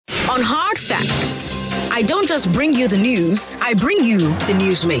On Hard Facts, I don't just bring you the news, I bring you the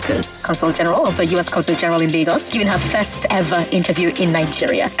newsmakers. Consul General of the U.S. Consul General in Lagos, giving her first ever interview in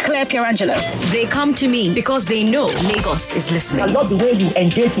Nigeria, Claire Pierangelo. They come to me because they know Lagos is listening. I love the way you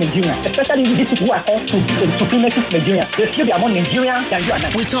engage Nigerians, especially these people who are called supremacist Nigerians. They still be among Nigerians than you and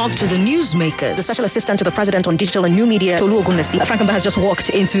I. We talk to the newsmakers. The Special Assistant to the President on Digital and New Media, Tolu Ogunlesi. Frank Mba has just walked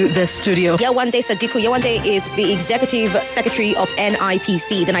into the studio. Yewande Sadiku. Yewande is the Executive Secretary of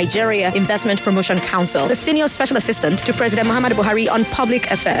NIPC, the Nigeria Investment Promotion Council. The Senior Special Assistant to President Muhammadu Buhari on Public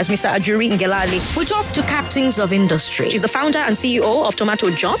Affairs, Mr. Ajuri Ngelali. We talk to captains of industry. She's the founder and CEO of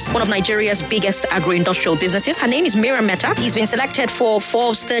Tomato Jos, one of Nigeria's biggest agro-industrial businesses. Her name is Miriam Meta. He's been selected for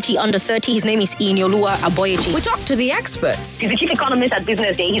Forbes 30 Under 30. His name is Inioluwa Aboyeji. We talk to the experts. He's the chief economist at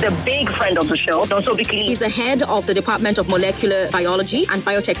Business Day. He's a big friend of the show. Also, he's the head of the Department of Molecular Biology and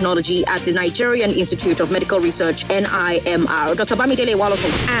Biotechnology at the Nigerian Institute of Medical Research, NIMR. Dr. Bamidele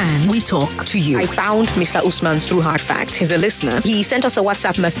Walokun. And we talk to you. I found Mr. Usman through Hard Facts. He's a listener. He sent us a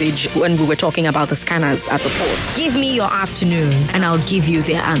WhatsApp message when we were talking about the scanners at the ports. Give me your afternoon and I'll give you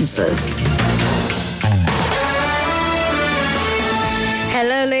the answers.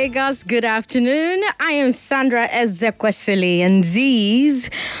 Hello, Lagos. Good afternoon. I am Sandra Ezekwesili, and these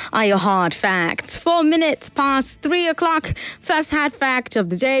are your hard facts. 4 minutes past 3 o'clock. First hard fact of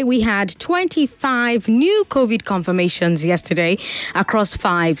the day. We had 25 new COVID confirmations yesterday across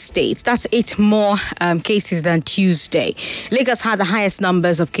 5 states. That's 8 more cases than Tuesday. Lagos had the highest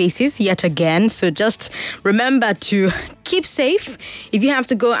numbers of cases yet again. So just remember to keep safe. If you have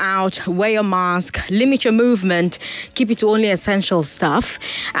to go out, wear your mask, limit your movement, keep it to only essential stuff.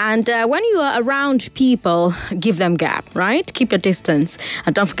 And when you are around people, give them gap, right? Keep your distance.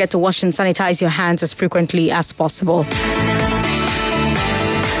 And don't forget to wash and sanitize your hands as frequently as possible.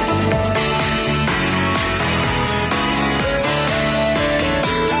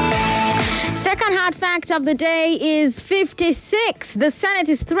 Fact of the day is 56. The Senate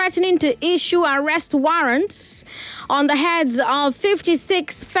is threatening to issue arrest warrants on the heads of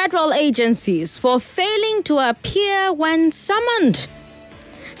 56 federal agencies for failing to appear when summoned.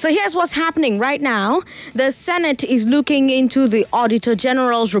 So here's what's happening right now. The Senate is looking into the Auditor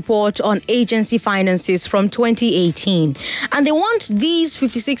General's report on agency finances from 2018. And they want these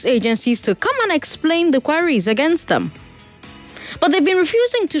 56 agencies to come and explain the queries against them. But they've been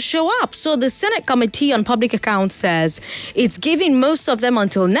refusing to show up. So the Senate Committee on Public Accounts says it's giving most of them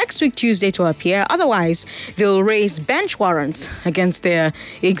until next week, Tuesday, to appear. Otherwise, they'll raise bench warrants against their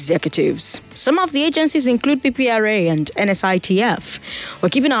executives. Some of the agencies include PPRA and NSITF. We're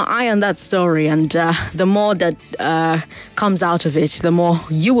keeping our eye on that story. And the more that comes out of it, the more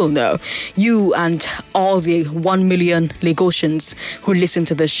you will know. You and all the 1 million Lagosians who listen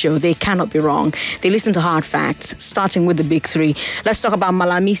to this show, they cannot be wrong. They listen to hard facts, starting with the big 3. Let's talk about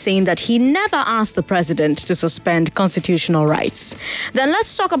Malami saying that he never asked the president to suspend constitutional rights. Then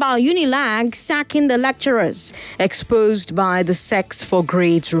let's talk about Unilag sacking the lecturers exposed by the Sex for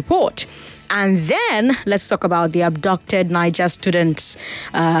Grades report. And then let's talk about the abducted Niger students,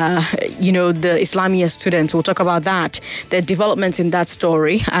 the Islamia students. We'll talk about that, the developments in that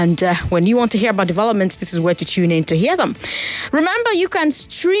story. And when you want to hear about developments, this is where to tune in to hear them. Remember, you can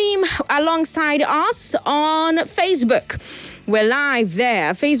stream alongside us on Facebook. We're live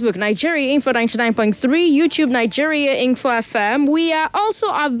there. Facebook, Nigeria Info 99.3, YouTube, Nigeria Info FM. We are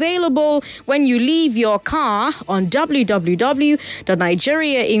also available when you leave your car on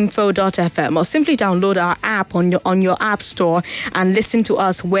www.nigeriainfo.fm or simply download our app on your app store and listen to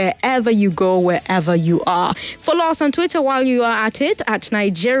us wherever you go, wherever you are. Follow us on Twitter while you are at it, at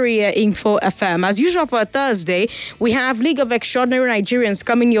Nigeria Info FM. As usual for a Thursday, we have League of Extraordinary Nigerians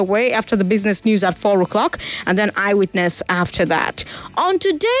coming your way after the business news at 4 o'clock and then Eyewitness after that. On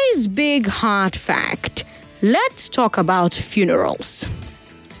today's big hard fact, let's talk about funerals.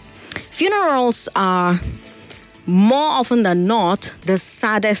 Funerals are more often than not the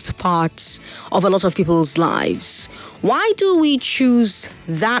saddest parts of a lot of people's lives. Why do we choose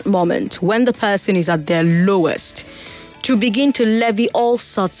that moment when the person is at their lowest to begin to levy all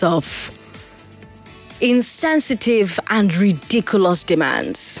sorts of insensitive and ridiculous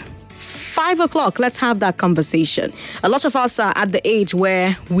demands? 5 o'clock, let's have that conversation. A lot of us are at the age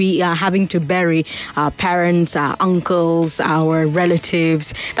where we are having to bury our parents, our uncles, our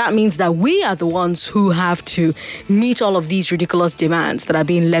relatives. That means that we are the ones who have to meet all of these ridiculous demands that are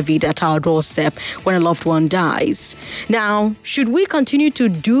being levied at our doorstep when a loved one dies. Now, should we continue to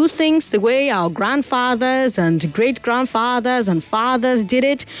do things the way our grandfathers and great-grandfathers and fathers did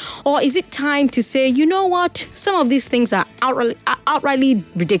it? Or is it time to say, you know what, some of these things are outrightly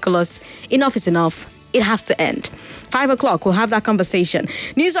ridiculous. Enough is enough. It has to end. 5 o'clock, we'll have that conversation.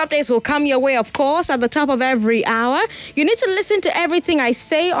 News updates will come your way, of course, at the top of every hour. You need to listen to everything I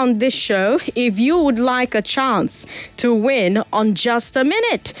say on this show if you would like a chance to win on Just a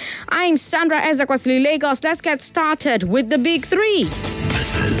Minute. I'm Sandra Ezekwesili, Lagos. Let's get started with the Big Three.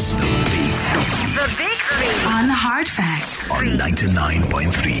 This is the Big Three. The Big Three. On Hard Facts. On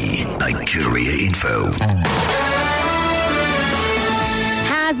 99.3 Nigeria Info.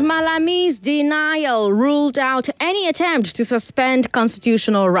 Has Malami's denial ruled out any attempt to suspend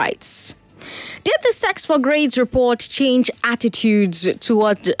constitutional rights? Did the Sex for Grades report change attitudes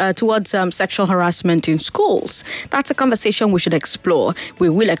towards sexual harassment in schools? That's a conversation we should explore. We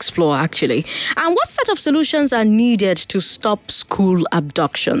will explore, actually. And what set of solutions are needed to stop school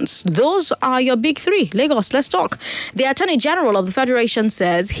abductions? Those are your Big Three. Lagos, let's talk. The Attorney General of the Federation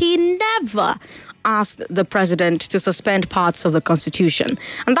says he never asked the president to suspend parts of the Constitution.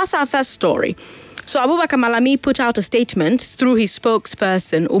 And that's our first story. So Abubakar Malami put out a statement through his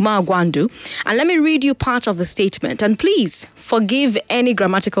spokesperson, Umar Gwandu. And let me read you part of the statement. And please forgive any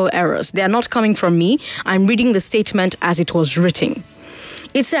grammatical errors. They are not coming from me. I'm reading the statement as it was written.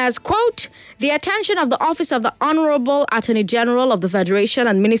 It says, quote, the attention of the Office of the Honorable Attorney General of the Federation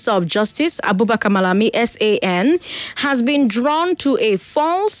and Minister of Justice, Abubakar Malami, SAN, has been drawn to a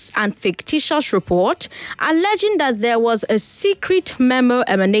false and fictitious report alleging that there was a secret memo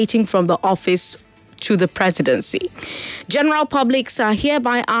emanating from the office to the presidency. General publics are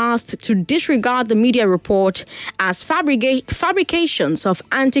hereby asked to disregard the media report as fabrications of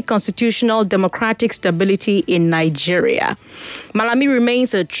anti-constitutional democratic stability in Nigeria. Malami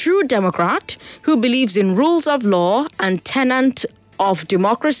remains a true Democrat who believes in rules of law and tenant of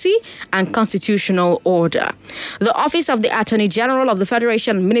democracy and constitutional order. The Office of the Attorney General of the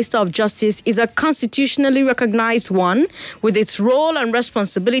Federation and Minister of Justice is a constitutionally recognized one with its role and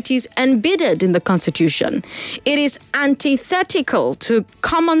responsibilities embedded in the Constitution. It is antithetical to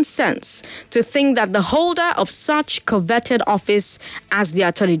common sense to think that the holder of such coveted office as the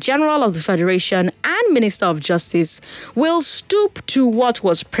Attorney General of the Federation and Minister of Justice will stoop to what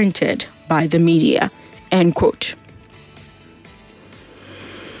was printed by the media. End quote.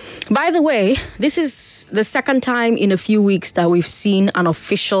 By the way, this is the second time in a few weeks that we've seen an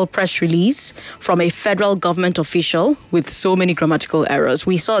official press release from a federal government official with so many grammatical errors.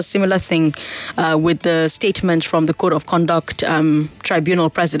 We saw a similar thing with the statement from the Code of Conduct Tribunal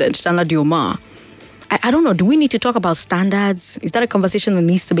President, Danladi Umar. I don't know, do we need to talk about standards? Is that a conversation that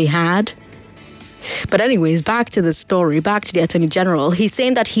needs to be had? But anyways, back to the story, back to the Attorney General. He's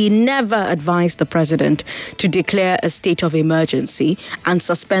saying that he never advised the president to declare a state of emergency and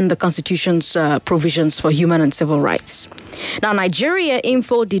suspend the Constitution's provisions for human and civil rights. Now, Nigeria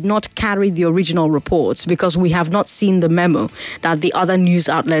Info did not carry the original reports because we have not seen the memo that the other news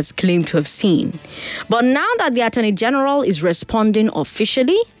outlets claim to have seen. But now that the Attorney General is responding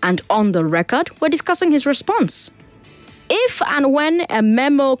officially and on the record, we're discussing his response. If and when a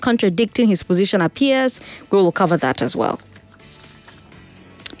memo contradicting his position appears, we will cover that as well.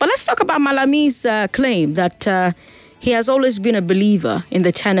 But let's talk about Malami's claim that he has always been a believer in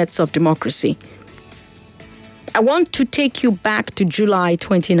the tenets of democracy. I want to take you back to July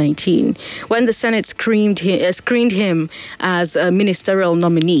 2019, when the Senate screened him as a ministerial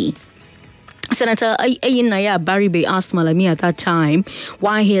nominee. Senator Ayinaya Baribe asked Malami at that time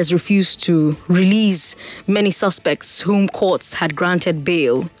why he has refused to release many suspects whom courts had granted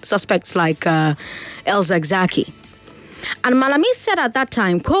bail, suspects like El Zakzaki. And Malami said at that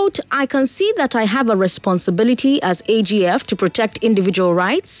time, quote, I concede that I have a responsibility as AGF to protect individual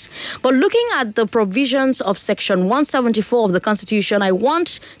rights, but looking at the provisions of Section 174 of the Constitution, I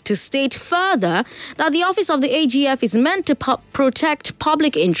want to state further that the office of the AGF is meant to protect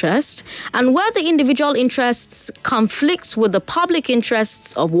public interest, and where the individual interests conflicts with the public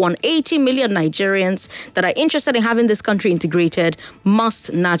interests of 180 million Nigerians that are interested in having this country integrated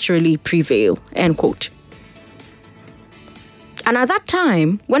must naturally prevail, end quote. And at that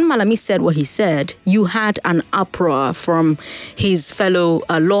time, when Malami said what he said, you had an uproar from his fellow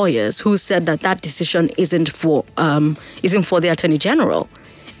lawyers who said that that decision isn't for the Attorney General,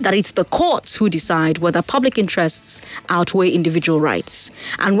 that it's the courts who decide whether public interests outweigh individual rights.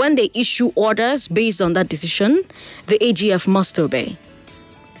 And when they issue orders based on that decision, the AGF must obey.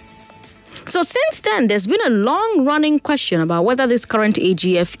 So since then, there's been a long-running question about whether this current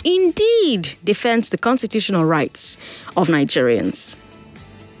AGF indeed defends the constitutional rights of Nigerians.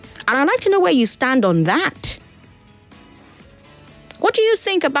 And I'd like to know where you stand on that. What do you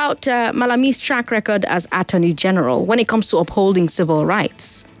think about Malami's track record as Attorney General when it comes to upholding civil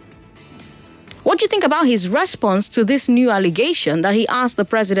rights? What do you think about his response to this new allegation that he asked the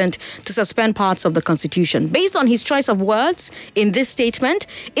president to suspend parts of the Constitution? Based on his choice of words in this statement,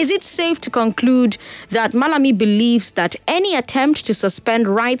 is it safe to conclude that Malami believes that any attempt to suspend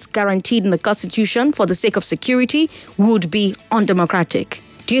rights guaranteed in the Constitution for the sake of security would be undemocratic?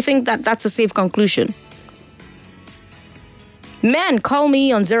 Do you think that that's a safe conclusion? Men, call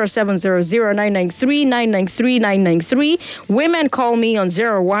me on 0700-993-993-993. Women, call me on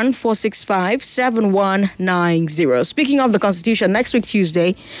 01-465-7190. Speaking of the Constitution, next week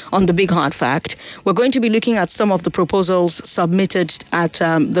Tuesday on The Big Hard Fact, we're going to be looking at some of the proposals submitted at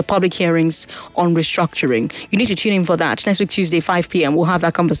the public hearings on restructuring. You need to tune in for that. Next week Tuesday, 5 p.m., we'll have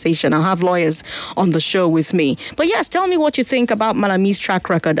that conversation. I'll have lawyers on the show with me. But yes, tell me what you think about Malami's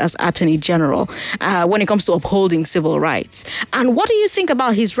track record as Attorney General when it comes to upholding civil rights. And what do you think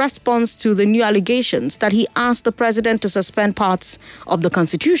about his response to the new allegations that he asked the president to suspend parts of the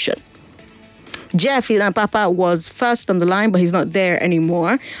Constitution? Jeff Papa was first on the line, but he's not there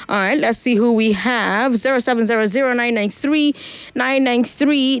anymore. All right, let's see who we have.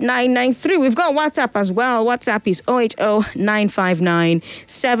 0700-993-993-993. We've got WhatsApp as well. WhatsApp is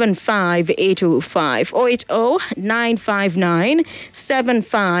 080-959-75805.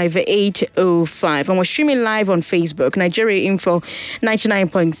 080-959-75805. And we're streaming live on Facebook, Nigeria Info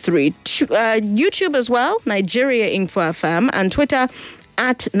 99.3. YouTube as well, Nigeria Info FM, and Twitter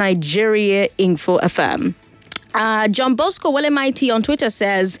at Nigeria Info FM. John Bosco Welemighty on Twitter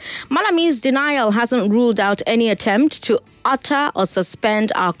says, Malami's denial hasn't ruled out any attempt to utter or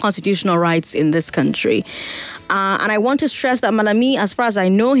suspend our constitutional rights in this country. And I want to stress that Malami, as far as I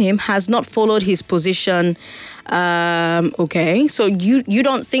know him, has not followed his position. Okay, so you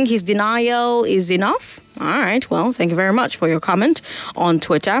don't think his denial is enough? All right, well, thank you very much for your comment on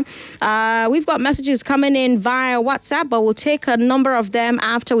Twitter. We've got messages coming in via WhatsApp, but we'll take a number of them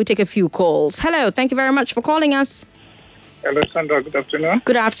after we take a few calls. Hello, thank you very much for calling us. Hello, Sandra. Good afternoon.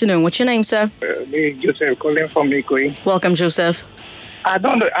 Good afternoon. What's your name, sir? Me, Joseph, calling from Nikoi. Welcome, Joseph. I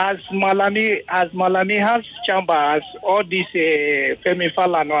don't know, as Malami has chambers, all these Femi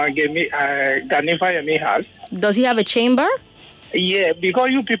Falana and Gani Fayemi has. Does he have a chamber? Yeah,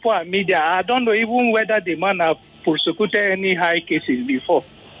 because you people are media, I don't know even whether the man have prosecuted any high cases before.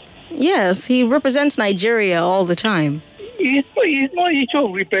 Yes, he represents Nigeria all the time. It's not issue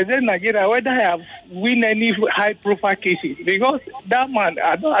of represent Nigeria, whether I have win any high-profile cases. Because that man,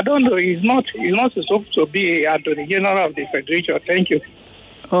 I don't know, he's not supposed to be Attorney General of the Federation. Thank you.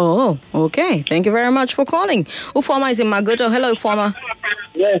 Oh, okay. Thank you very much for calling. Ufoma is in Magoto. Hello, Ufoma.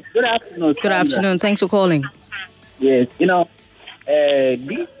 Yes, good afternoon. Good afternoon. Thanks for calling. Yes, this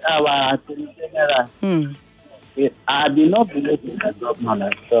our Attorney General. I do not believe in the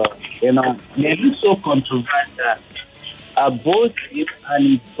government. So, maybe so controversial. Both him and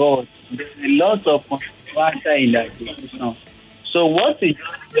his boss, there's a lot of controversy in that decision. So what he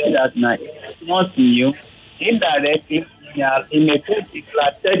just said that night is not new. Indirectly, he may put it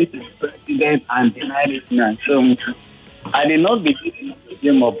like the president and deny it now. So I did not believe in the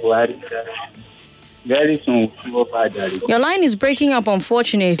game of Buhari. Very soon we'll go over. Your line is breaking up,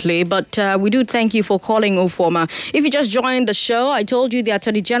 unfortunately, but we do thank you for calling, Ufoma. If you just joined the show, I told you the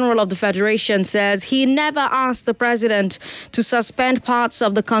Attorney General of the Federation says he never asked the president to suspend parts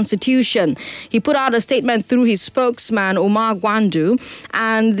of the Constitution. He put out a statement through his spokesman, Umar Gwandu,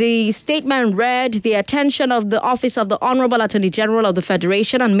 and the statement read, the attention of the Office of the Honorable Attorney General of the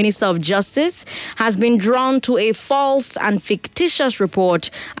Federation and Minister of Justice has been drawn to a false and fictitious report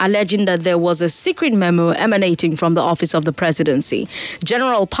alleging that there was a secret memo emanating from the Office of the Presidency.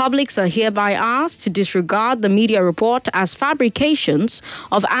 General publics are hereby asked to disregard the media report as fabrications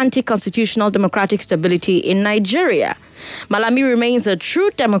of anti-constitutional democratic stability in Nigeria. Malami remains a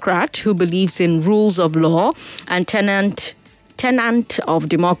true Democrat who believes in rules of law and tenant of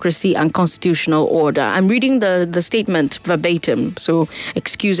democracy and constitutional order. I'm reading the statement verbatim, so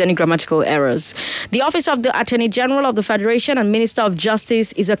excuse any grammatical errors. The Office of the Attorney General of the Federation and Minister of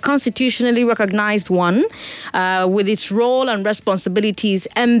Justice is a constitutionally recognized one with its role and responsibilities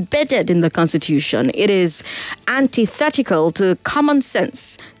embedded in the Constitution. It is antithetical to common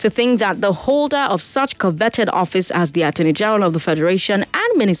sense to think that the holder of such coveted office as the Attorney General of the Federation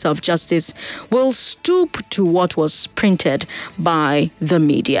and Minister of Justice will stoop to what was printed by the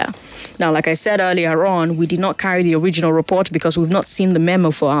media. Now, like I said earlier on, we did not carry the original report because we've not seen the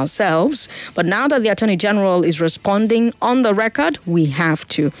memo for ourselves. But now that the Attorney General is responding on the record, we have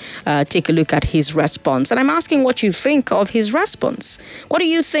to take a look at his response. And I'm asking what you think of his response. What do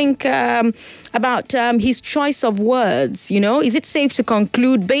you think about his choice of words? Is it safe to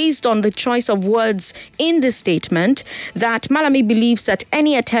conclude, based on the choice of words in this statement, that Malami believes that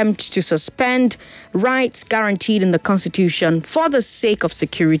any attempt to suspend rights guaranteed in the Constitution for the sake of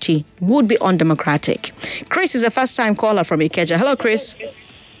security would be undemocratic? Chris is a first-time caller from Ikeja. Hello, Chris.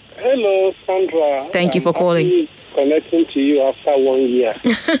 Hello, Sandra. Thank you for calling. Connecting to you after 1 year.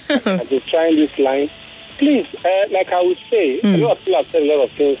 I've been trying this line. Please, like I would say, a lot of people have said a lot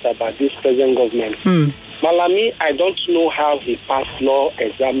of things about this present government. Malami, I don't know how he passed law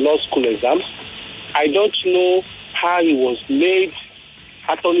school exams. I don't know how he was made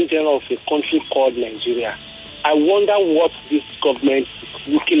Attorney General of a country called Nigeria. I wonder what this government is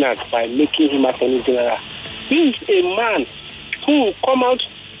looking at by making him Attorney General. He is a man who will come out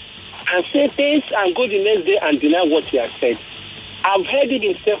and say things and go the next day and deny what he has said. I've heard it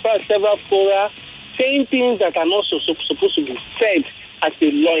in several fora saying things that are not supposed to be said as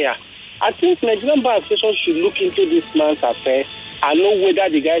a lawyer. I think Nigerian Bar Association should look into this man's affair and know whether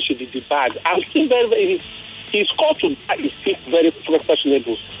the guy should be debarred. I'm still his call to bar is still very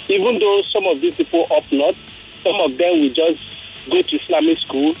questionable. Even though some of these people up north, some of them will just go to Islamic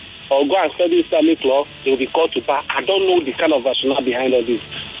school or go and study Islamic law, they will be called to bar. I don't know the kind of rationale behind all this.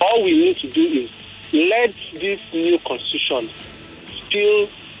 All we need to do is let this new constitution still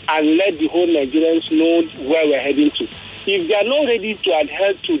and let the whole Nigerians know where we're heading to. If they are not ready to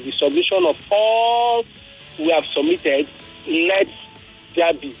adhere to the submission of all we have submitted, let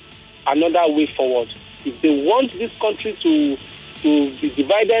there be another way forward. If they want this country to be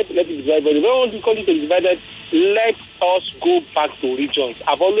divided, let it be divided. If they don't want this country to be divided, let us go back to regions.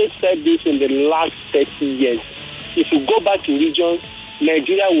 I've always said this in the last 30 years. If you go back to regions,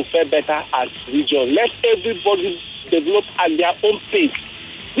 Nigeria will fare better as region. Let everybody develop at their own pace.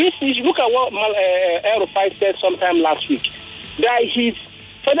 This is, look at what El-Rufai said sometime last week. That his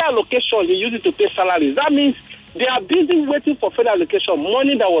federal allocation, they use it to pay salaries. That means they are busy waiting for federal allocation,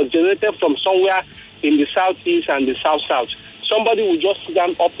 money that was generated from somewhere in the southeast and the south-south. Somebody will just sit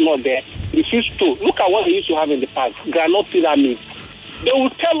down up north there, refuse to. Look at what they used to have in the past, granite pyramids. They will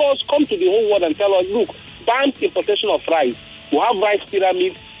tell us, come to the whole world and tell us, look, ban importation of rice. We have rice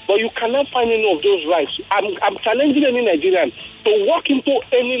pyramids, but you cannot find any of those rice. I'm challenging any Nigerian to walk into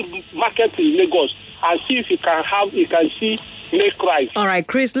any market in Lagos and see if you can see make rice. All right,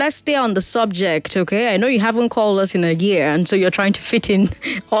 Chris, let's stay on the subject, okay? I know you haven't called us in a year, and so you're trying to fit in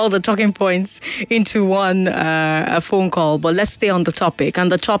all the talking points into one a phone call, but let's stay on the topic. And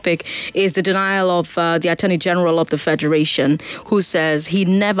the topic is the denial of the Attorney General of the Federation, who says he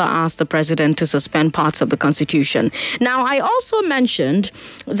never asked the president to suspend parts of the Constitution. Now, I also mentioned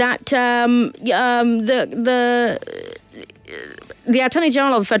that the Attorney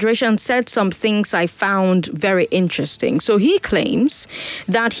General of the Federation said some things I found very interesting. So he claims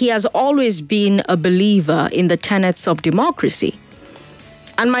that he has always been a believer in the tenets of democracy.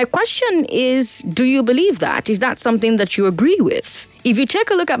 And my question is, do you believe that? Is that something that you agree with? If you take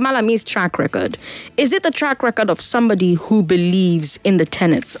a look at Malami's track record, is it the track record of somebody who believes in the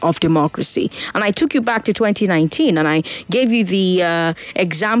tenets of democracy? And I took you back to 2019 and I gave you the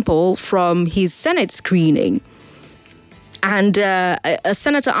example from his Senate screening. And a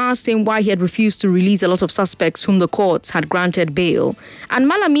senator asked him why he had refused to release a lot of suspects whom the courts had granted bail. And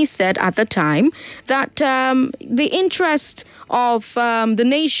Malami said at the time that the interest of the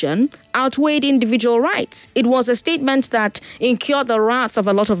nation outweighed individual rights. It was a statement that incurred the wrath of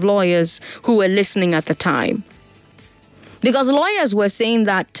a lot of lawyers who were listening at the time. Because lawyers were saying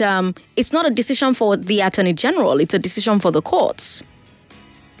that it's not a decision for the Attorney General, it's a decision for the courts.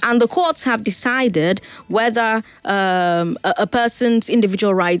 And the courts have decided whether a person's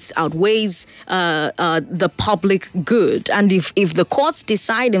individual rights outweighs the public good. And if the courts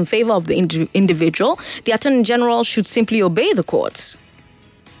decide in favor of the individual, the Attorney General should simply obey the courts.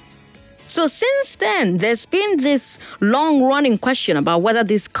 So since then, there's been this long-running question about whether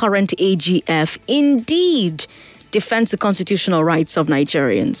this current AGF indeed defends the constitutional rights of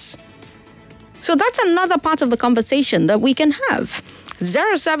Nigerians. So that's another part of the conversation that we can have.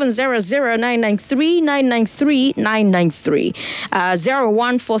 0700-993-993-993.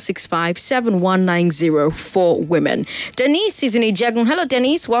 01465-7190 for women. Denise is in Ijegun. Hello,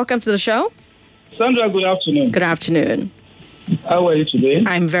 Denise. Welcome to the show. Sandra, good afternoon. Good afternoon. How are you today?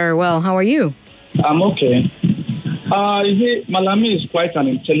 I'm very well. How are you? I'm okay. Malami is quite an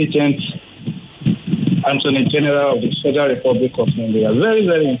intelligent Attorney General of the Federal Republic of India. Very,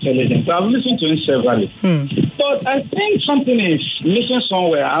 very intelligent. I've listened to him severally. But I think something is missing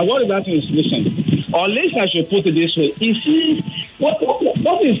somewhere. And what that is missing, or at least I should put it this way, is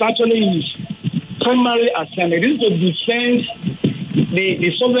what is actually his primary assignment? Is to defend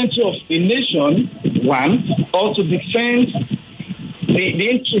the sovereignty of the nation, one, or to defend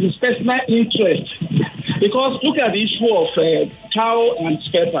his personal interest. Because look at the issue of cow and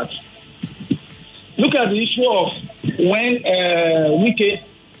spare parts. Look at the issue of when Wike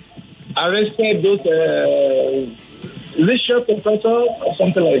arrested those racial compressors or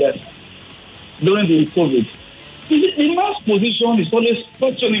something like that during the COVID. The man's position is always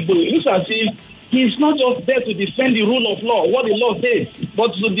questionable. It looks as if he's not just there to defend the rule of law, what the law says,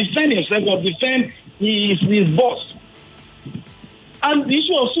 but to defend himself or defend his boss. And the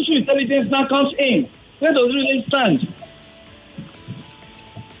issue of social intelligence now comes in. Where does it really stand?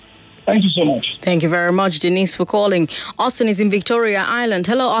 Thank you so much. Thank you very much, Denise, for calling. Austin is in Victoria Island.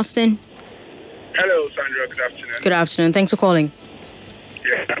 Hello, Austin. Hello, Sandra. Good afternoon. Good afternoon. Thanks for calling.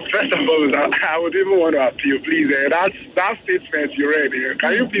 Yeah. First of all, I would even want to appeal, please. That statement you read here,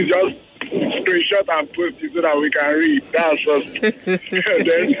 can you please just screenshot and post it so that we can read? That's just.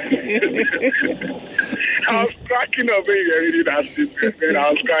 I was cracking up when you reading that statement. Man,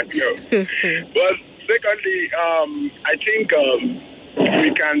 I was cracking up. But secondly, I think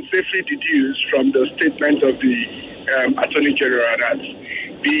we can safely deduce from the statement of the Attorney General that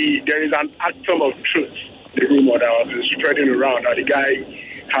there is an atom of truth, the rumor that was spreading around, that the guy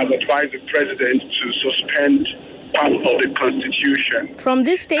has advised the president to suspend part of the Constitution. From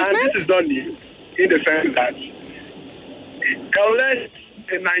this statement? And this is not new, in the sense that unless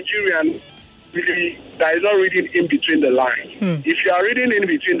a Nigerian really that is not reading in between the lines, if you are reading in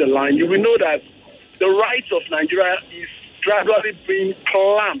between the lines, you will know that the rights of Nigeria is gradually being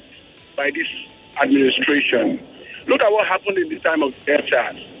clamped by this administration. Look at what happened in the time of the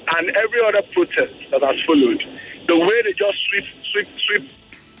FTAs and every other protest that has followed. The way they just sweep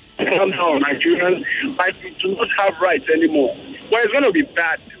somehow Nigerians like we do not have rights anymore. Well, it's going to be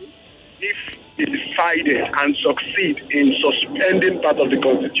bad if they decided and succeed in suspending part of the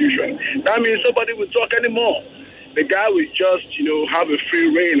Constitution. That means nobody will talk anymore. The guy will just, have a free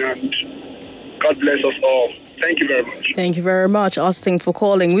reign, and God bless us all. Thank you very much. Thank you very much, Austin, for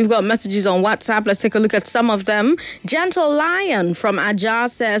calling. We've got messages on WhatsApp. Let's take a look at some of them. Gentle Lion from Ajar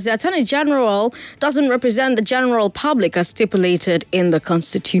says the Attorney General doesn't represent the general public as stipulated in the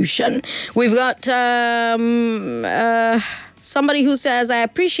Constitution. We've got somebody who says, I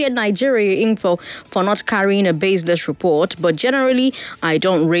appreciate Nigeria Info for not carrying a baseless report, but generally, I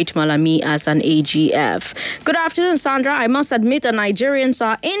don't rate Malami as an AGF. Good afternoon, Sandra. I must admit that Nigerians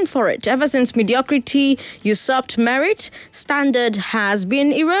are in for it. Ever since mediocrity usurped merit, standard has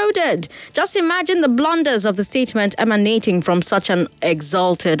been eroded. Just imagine the blunders of the statement emanating from such an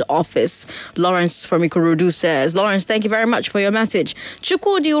exalted office. Lawrence from Ikorodu says, Lawrence, thank you very much for your message.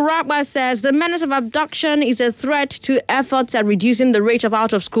 Chukwudi Uraba says, the menace of abduction is a threat to efforts at reducing the rate of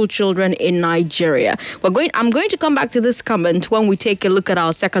out-of-school children in Nigeria. I'm going to come back to this comment when we take a look at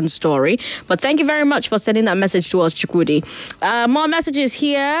our second story. But thank you very much for sending that message to us, Chukwudi. More messages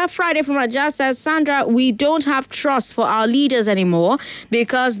here. Friday from Raja says, Sandra, we don't have trust for our leaders anymore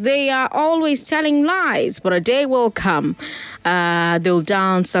because they are always telling lies. But a day will come. They'll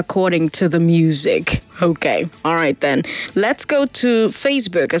dance according to the music. Okay. All right, then. Let's go to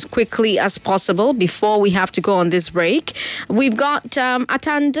Facebook as quickly as possible before we have to go on this break. We've got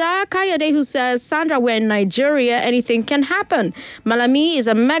Atanda Kayode who says, Sandra, we're in Nigeria, anything can happen. Malami is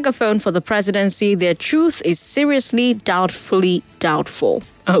a megaphone for the presidency. Their truth is seriously, doubtfully doubtful.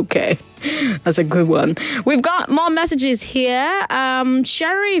 Okay. That's a good one. We've got more messages here.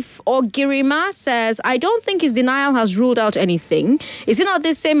 Sheriff Ogirima says, I don't think his denial has ruled out anything. Is it not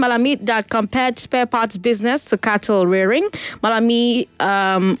this same Malami that compared spare parts business to cattle rearing? Malami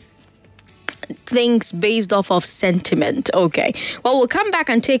things based off of sentiment. Okay. Well, we'll come back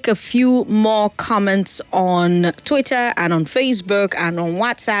and take a few more comments on Twitter and on Facebook and on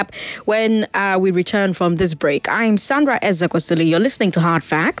WhatsApp when we return from this break. I'm Sandra Ezekwesili. You're listening to Hard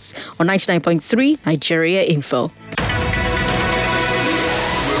Facts on 99.3 Nigeria Info.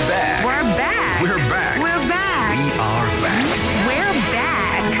 We're back. We're back. We're back. We're back. We are back. We're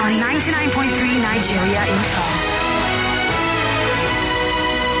back on 99.3 Nigeria Info.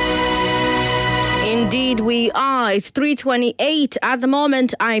 Indeed, we are. It's 3:28 at the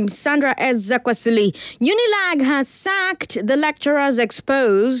moment. I'm Sandra Ezekwesili. Unilag has sacked the lecturers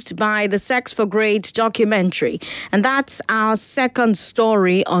exposed by the Sex for Grades documentary. And that's our second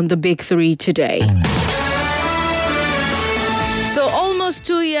story on the Big Three today. So almost Almost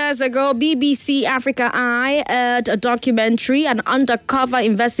 2 years ago, BBC Africa Eye aired a documentary, an undercover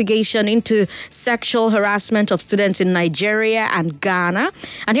investigation into sexual harassment of students in Nigeria and Ghana.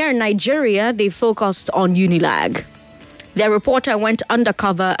 And here in Nigeria, they focused on Unilag. Their reporter went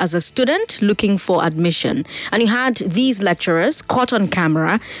undercover as a student looking for admission. And he had these lecturers caught on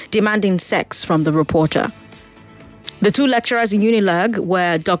camera demanding sex from the reporter. The two lecturers in Unilag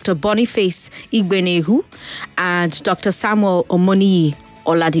were Dr. Boniface Igbenehu and Dr. Samuel Omoni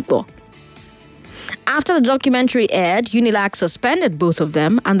Oladipo. After the documentary aired, Unilag suspended both of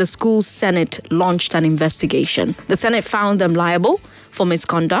them and the school's Senate launched an investigation. The Senate found them liable for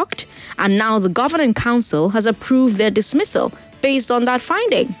misconduct, and now the Governing Council has approved their dismissal based on that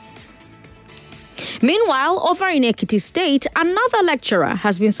finding. Meanwhile, over in Ekiti State, another lecturer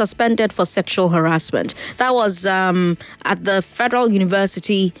has been suspended for sexual harassment. That was at the Federal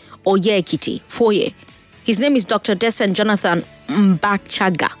University Oye Ekiti, Foye. His name is Dr. Desen Jonathan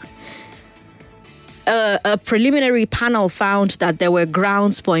Mbachaga. A preliminary panel found that there were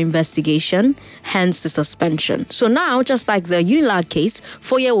grounds for investigation, hence the suspension. So now, just like the Unilag case,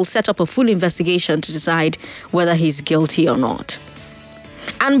 Foye will set up a full investigation to decide whether he's guilty or not.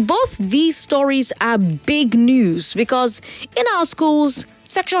 And both these stories are big news because in our schools,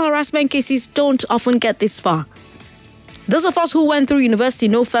 sexual harassment cases don't often get this far. Those of us who went through university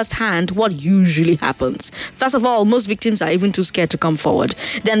know firsthand what usually happens. First of all, most victims are even too scared to come forward.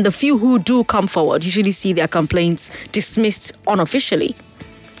 Then the few who do come forward usually see their complaints dismissed unofficially.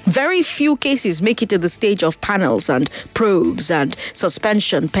 Very few cases make it to the stage of panels and probes and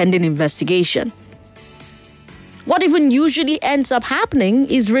suspension pending investigation. What even usually ends up happening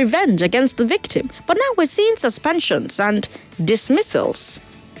is revenge against the victim. But now we're seeing suspensions and dismissals.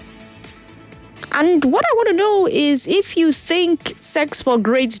 And what I want to know is if you think Sex for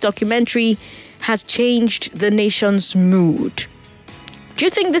Grades documentary has changed the nation's mood. Do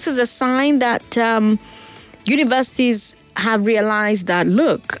you think this is a sign that universities have realized that,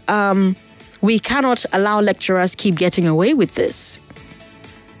 look, we cannot allow lecturers keep getting away with this?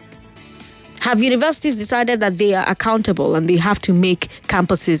 Have universities decided that they are accountable and they have to make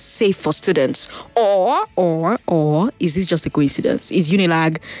campuses safe for students? Or is this just a coincidence? Is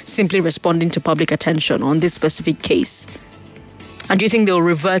Unilag simply responding to public attention on this specific case? And do you think they'll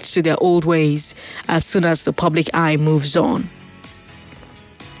revert to their old ways as soon as the public eye moves on?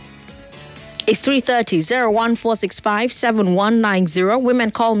 It's 330-01465-7190. Women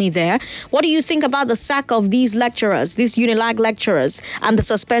call me there. What do you think about the sack of these lecturers, these Unilag lecturers, and the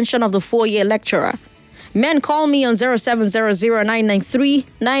suspension of the 4-year lecturer? Men call me on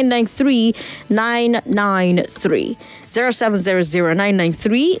 0700-993-993.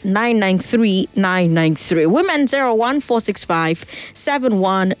 0700-993-993. Women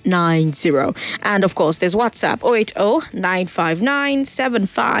 01465-7190. And of course, there's WhatsApp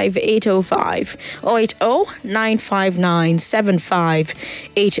 080-959-75805.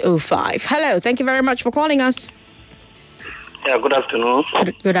 080-959-75805. Hello, thank you very much for calling us. Yeah, good afternoon.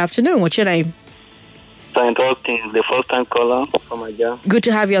 Good afternoon. What's your name? Saint Austin, the first time caller from Aja. Good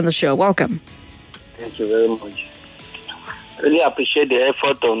to have you on the show. Welcome. Thank you very much. I really appreciate the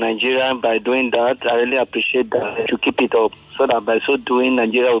effort of Nigeria by doing that. I really appreciate that to keep it up so that by so doing,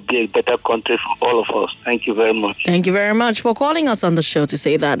 Nigeria will be a better country for all of us. Thank you very much. Thank you very much for calling us on the show to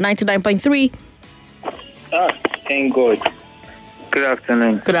say that. 99.3. Thank God. Good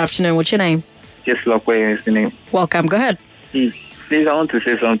afternoon. Good afternoon. What's your name? Just Lokwe is the name. Welcome. Go ahead. Please, I want to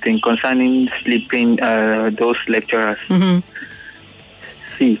say something concerning sleeping those lecturers. Mm-hmm.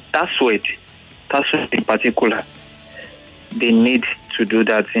 See, TASWED in particular, they need to do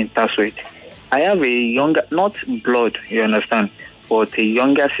that in TASWED. I have a younger, not blood, you understand, but a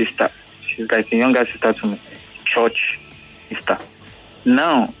younger sister. She's like a younger sister to me, church sister.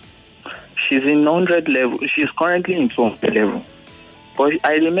 Now, she's in 100 level. She's currently in 200 level. But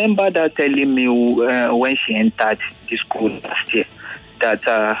I remember that telling me when she entered the school last year that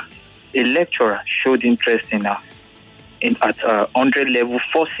a lecturer showed interest in her at 100 level,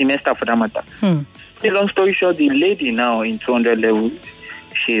 4th semester for that matter. The long story short, the lady now in 200 level,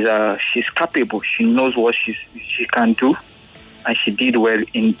 she's capable. She knows what she can do, and she did well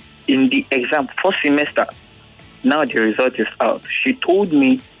in the exam 4th semester. Now the result is out. She told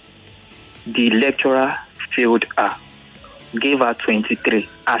me the lecturer failed her. Gave her 23,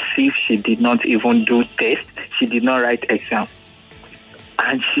 as if she did not even do test, she did not write exam.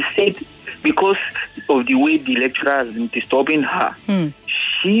 And she said, because of the way the lecturer has been disturbing her,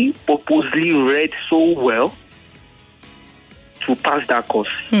 she purposely read so well to pass that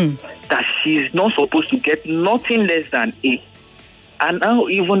course that she's not supposed to get nothing less than A. And now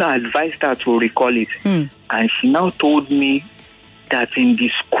even I advised her to recall it. And she now told me that in the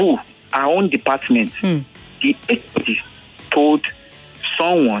school, our own department, the HOD told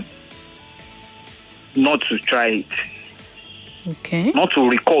someone not to try it. Okay. Not to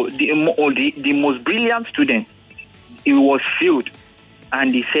recall. The most brilliant student, he was failed.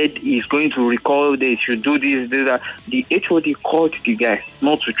 And he said he's going to recall, they should do this, that. The HOD called the guy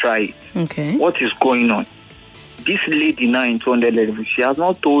not to try it. Okay. What is going on? This lady now in 200 level, she has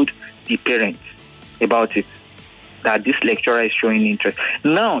not told the parents about it, that this lecturer is showing interest.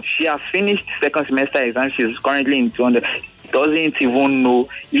 Now, she has finished second semester exam. She is currently in 200. Doesn't even know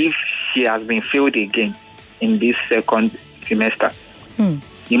if she has been failed again in this second semester.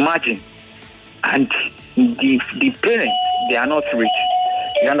 Imagine. And the parents, they are not rich.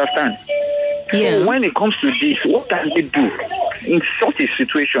 You understand? Yeah. So when it comes to this, what can they do in such a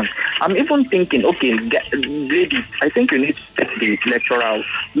situation? I'm even thinking, okay, lady, I think you need to set the lecturer out.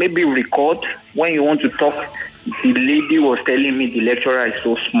 Maybe record when you want to talk. The lady was telling me the lecturer is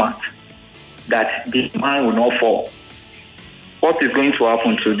so smart that this man will not fall. What is going to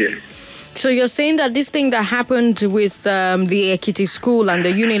happen to them? So you're saying that this thing that happened with the Ekiti school and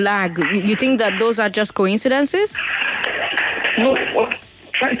the Unilag, you think that those are just coincidences? No,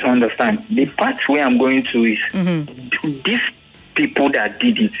 try to understand. The part where I'm going to is these people that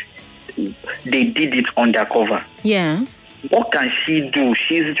did it, they did it undercover. Yeah. What can she do?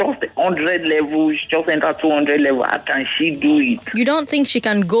 She's just 100 level, she just entered 200 level. How can she do it? You don't think she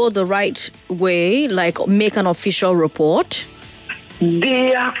can go the right way, like make an official report?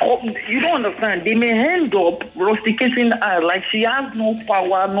 They are, you don't understand. They may end up rusticating her, like she has no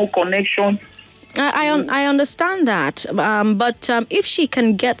power, no connection. I understand that, but if she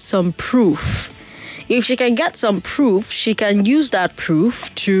can get some proof, she can use that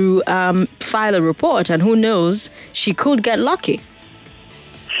proof to file a report, and who knows, she could get lucky.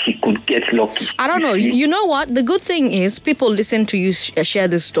 She could get lucky. I don't know. You know what? The good thing is people listen to you share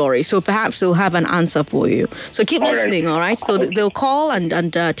this story, so perhaps they'll have an answer for you. So keep listening, all right? So they'll call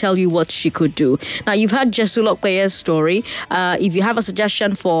and tell you what she could do. Now, you've heard Jesulokwe's story. If you have a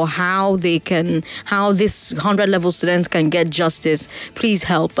suggestion for how this 100-level students can get justice, please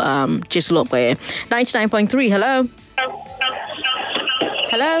help Jesulokwe. 99.3, hello?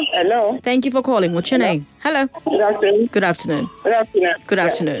 Hello? Hello. Thank you for calling. What's your name? Hello. Good afternoon. Good afternoon. Good afternoon. Good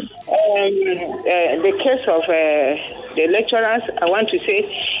afternoon. The case of the lecturers, I want to say,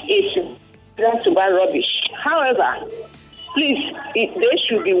 is not to buy rubbish. However, please, they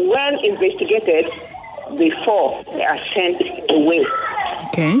should be well investigated before they are sent away.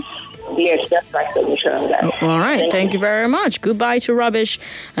 Okay. Yes, that's my solution on that. All right. Thank you very much. Goodbye to rubbish.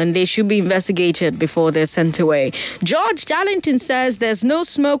 And they should be investigated before they're sent away. George Darlington says there's no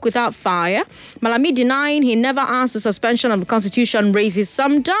smoke without fire. Malami denying he never asked the suspension of the Constitution raises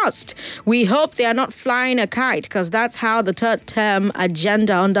some dust. We hope they are not flying a kite, because that's how the third term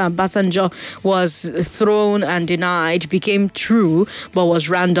agenda under Obasanjo was thrown and denied, became true, but was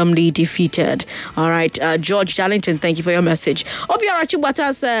randomly defeated. All right. George Darlington, thank you for your message. Obiora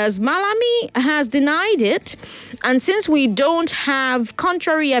Chubata says, Malami has denied it, and since we don't have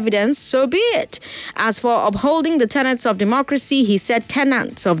contrary evidence, so be it. As for upholding the tenets of democracy, he said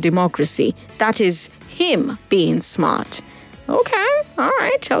tenets of democracy. That is him being smart. Okay, all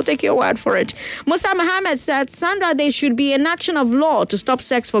right, I'll take your word for it. Musa Mohammed said, Sandra, there should be an action of law to stop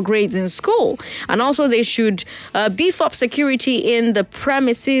sex for grades in school. And also they should beef up security in the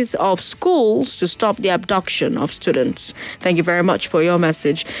premises of schools to stop the abduction of students. Thank you very much for your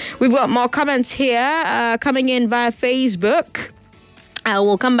message. We've got more comments here coming in via Facebook.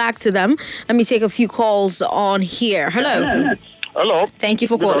 We'll come back to them. Let me take a few calls on here. Hello. Hello. Thank you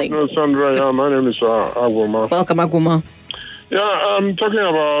for calling. Good afternoon, Sandra. Yeah, my name is Aguma. Welcome, Aguma. Yeah, I'm talking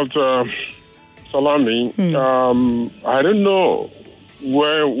about Salami. I don't know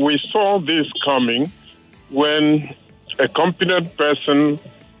where we saw this coming when a competent person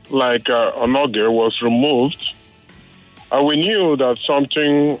like Onoge was removed, and we knew that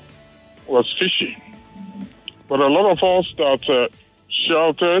something was fishy. But a lot of us that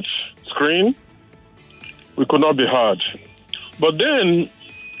shouted, screamed, we could not be heard. But then,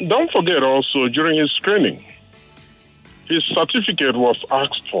 don't forget also, during his screening, his certificate was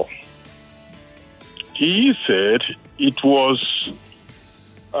asked for. He said it was,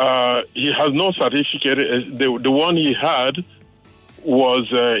 he has no certificate. The one he had was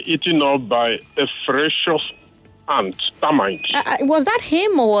eaten up by a ferocious ant, termite. Was that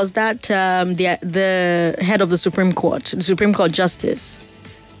him, or was that the head of the Supreme Court, the Supreme Court Justice?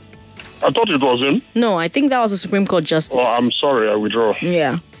 I thought it was him. No, I think that was the Supreme Court Justice. Oh, I'm sorry, I withdraw.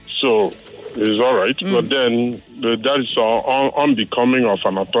 Yeah. So, it's all right. But then, that is unbecoming of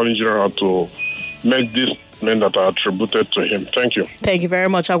an Attorney General to make this happening that are attributed to him. Thank you. Thank you very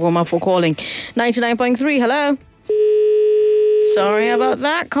much, Agwoma, for calling. 99.3, hello. Sorry about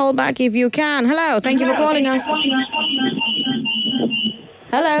that. Call back if you can. Hello, thank you for calling us.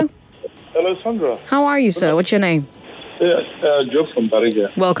 Hello. Hello, Sandra. How are you, sir? What's your name? Joe from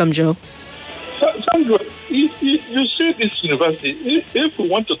Bariga. Welcome, Joe. Sandra, you see this university, if we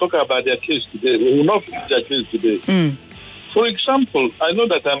want to talk about their case today, we will not finish their case today. For example, I know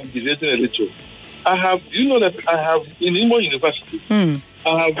that I'm debating a little. In Imo University,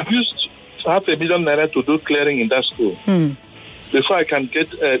 I have used $500,000 naira to do clearing in that school before I can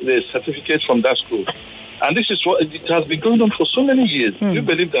get the certificate from that school. And this is what it has been going on for so many years. Do you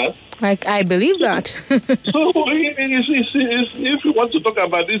believe that? I believe that. So if we want to talk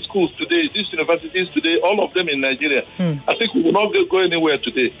about these schools today, these universities today, all of them in Nigeria, I think we will not go anywhere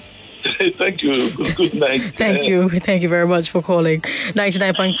today. Thank you. Good night. Thank you. Thank you very much for calling.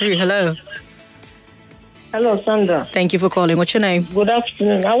 99.3, hello. Hello, Sandra. Thank you for calling. What's your name? Good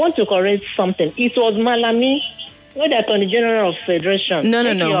afternoon. I want to correct something. It was Malami, not the Attorney General of Federation. No.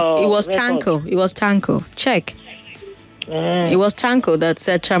 It was Tanko. It was Tanko. Check. It was Tanko that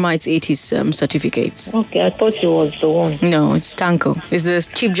said termites ate his certificates. Okay, I thought it was the one. No, it's Tanko. It's the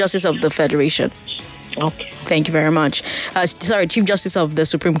Chief Justice of the Federation. Okay. Thank you very much. Chief Justice of the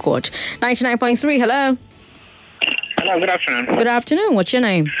Supreme Court. 99.3, hello. Hello, good afternoon. Good afternoon. What's your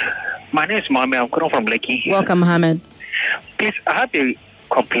name? My name is Mohammed. I'm calling from Lekki. Welcome, Mohammed. Please, I have a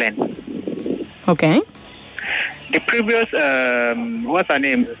complaint. Okay. The previous, what's her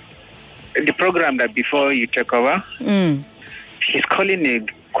name? The program that before you took over, she's calling a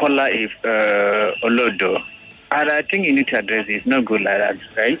caller Olodo. And I think you need to address it. It's not good like that,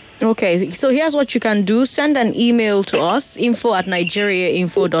 right? Okay, so here's what you can do. Send an email to us,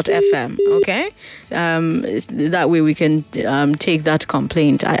 info@nigeriainfo.fm, okay? That way we can take that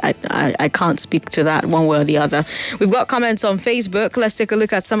complaint. I can't speak to that one way or the other. We've got comments on Facebook. Let's take a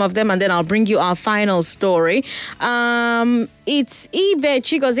look at some of them, and then I'll bring you our final story. It's Ibe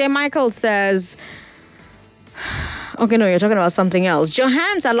Chigozie. Michael says... Okay, no, you're talking about something else.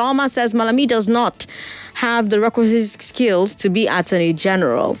 Johans Aloma says Malami does not have the requisite skills to be Attorney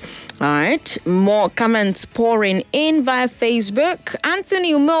General. All right. More comments pouring in via Facebook.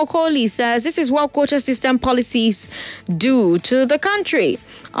 Anthony Umokoli says this is what quota system policies do to the country.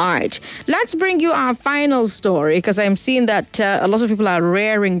 All right. Let's bring you our final story because I'm seeing that a lot of people are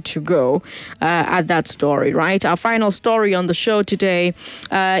raring to go at that story, right? Our final story on the show today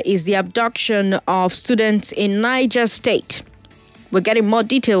is the abduction of students in Niger State. We're getting more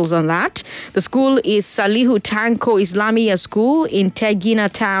details on that. The school is Salihu Tanko Islamia School in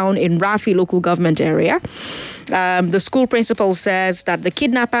Tegina Town in Rafi local government area. The school principal says that the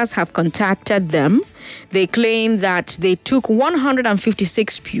kidnappers have contacted them. They claim that they took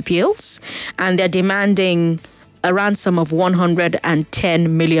 156 pupils and they're demanding a ransom of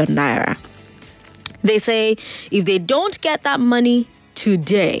 110 million naira. They say if they don't get that money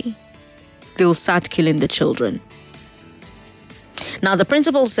today, they'll start killing the children. Now, the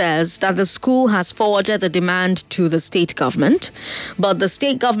principal says that the school has forwarded the demand to the state government, but the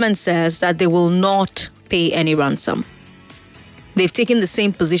state government says that they will not pay any ransom. They've taken the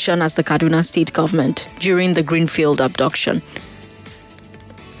same position as the Kaduna state government during the Greenfield abduction.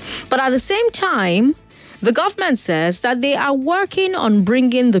 But at the same time, the government says that they are working on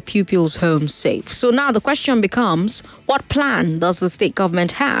bringing the pupils home safe. So now the question becomes, what plan does the state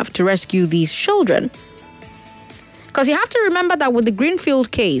government have to rescue these children? Because you have to remember that with the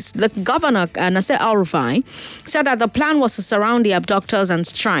Greenfield case, the governor, Nasser El-Rufai, said that the plan was to surround the abductors and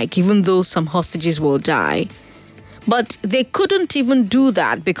strike, even though some hostages will die. But they couldn't even do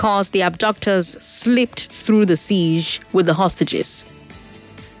that because the abductors slipped through the siege with the hostages.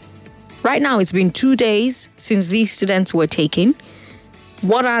 Right now, it's been 2 days since these students were taken.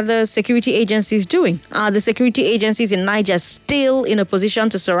 What are the security agencies doing? Are the security agencies in Niger still in a position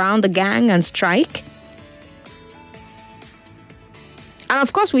to surround the gang and strike? And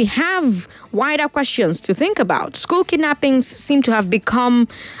of course, we have wider questions to think about. School kidnappings seem to have become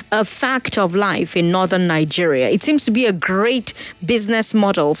a fact of life in northern Nigeria. It seems to be a great business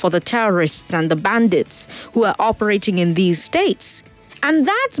model for the terrorists and the bandits who are operating in these states. And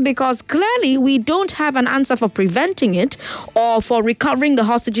that's because clearly we don't have an answer for preventing it or for recovering the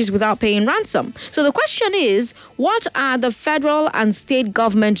hostages without paying ransom. So the question is, what are the federal and state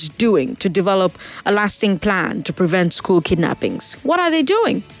governments doing to develop a lasting plan to prevent school kidnappings? What are they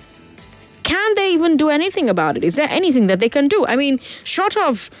doing? Can they even do anything about it? Is there anything that they can do? I mean, short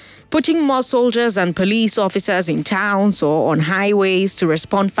of putting more soldiers and police officers in towns or on highways to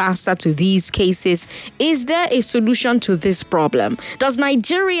respond faster to these cases. Is there a solution to this problem? Does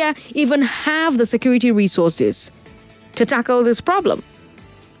Nigeria even have the security resources to tackle this problem?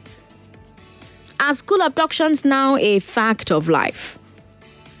 Are school abductions now a fact of life?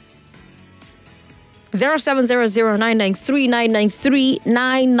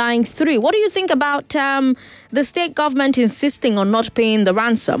 0700-993-993-993. What do you think about the state government insisting on not paying the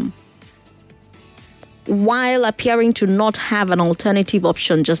ransom while appearing to not have an alternative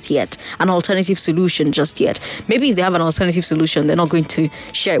option just yet, an alternative solution just yet? Maybe if they have an alternative solution, they're not going to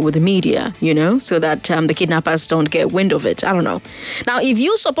share it with the media, so that the kidnappers don't get wind of it. I don't know. Now, if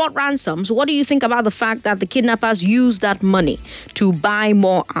you support ransoms, what do you think about the fact that the kidnappers use that money to buy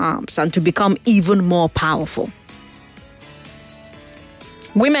more arms and to become even more powerful?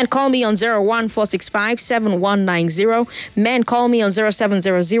 Women call me on 01465-7190. Men call me on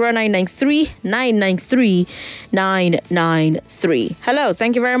 0700-993-993. Hello,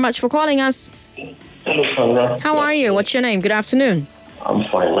 thank you very much for calling us. Hello, Sandra. How are you? What's your name? Good afternoon. I'm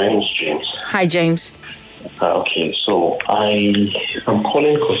fine. My name is James. Hi, James. Okay, so I'm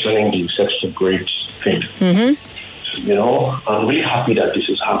calling concerning the sex grade thing. Mm-hmm. I'm really happy that this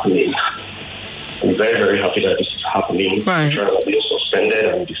is happening. I'm very, very happy that this is happening. Right. Trial being suspended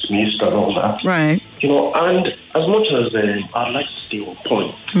and dismissed and all that. Right. And as much as I'd like to stay on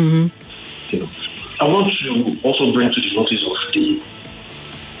point, mm-hmm. I want to also bring to the notice of the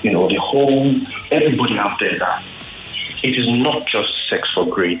whole, everybody out there that it is not just sex for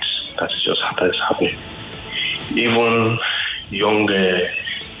grades that is happening. Even young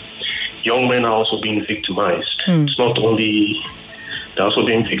men are also being victimized. It's not only, they're also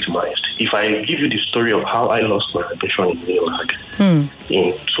being victimized. If I give you the story of how I lost my admission in Unilag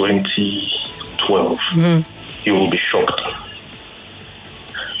in 2012, you will be shocked.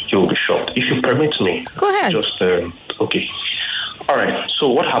 You will be shocked. If you permit me. Go ahead. Just, okay. All right. So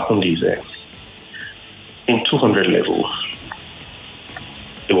what happened is in 200 level,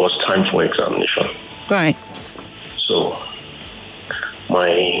 it was time for examination. Right. So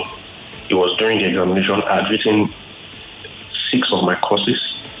it was during the examination, I had written 6 of my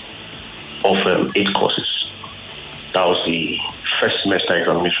courses of 8 courses. That was the first semester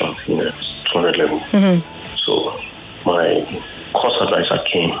examination in 200 level. Mm-hmm. So my course advisor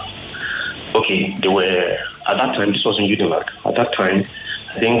came. Okay, they were, at that time, this was in Unilag. At that time,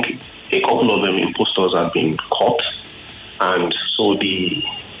 I think a couple of them imposters had been caught. And so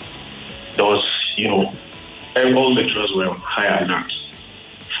there was, all lecturers were on high alert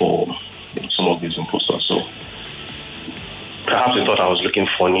for some of these imposters. So perhaps they thought I was looking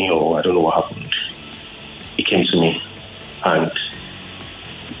funny, or I don't know what happened. He came to me and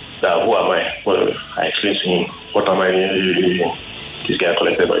who am I? Well, I explained to him, what am I? This guy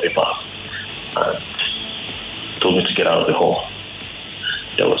collected my paper and told me to get out of the hall.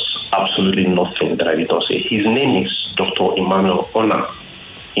 There was absolutely nothing that I did not say. His name is Dr. Emmanuel Ona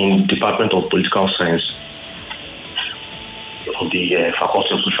in Department of Political Science of the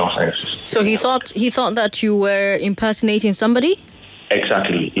Faculty of Social Sciences. So he thought that you were impersonating somebody?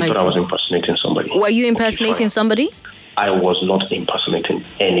 Exactly. He thought I was impersonating somebody. Were you impersonating somebody? I was not impersonating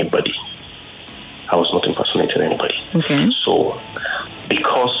anybody. Okay. So,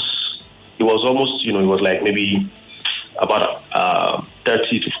 because it was almost, it was like maybe about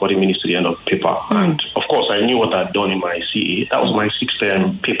 30 to 40 minutes to the end of the paper. And of course, I knew what I'd done in my CA. That was my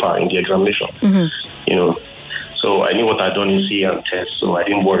 6th paper in the examination. So I knew what I'd done in CA and test, so I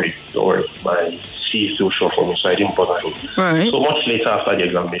didn't worry. Don't worry. My CA is still short for me, so I didn't bother him. Right. So much later after the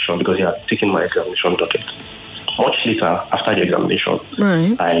examination, because he had taken my examination docket, much later after the examination,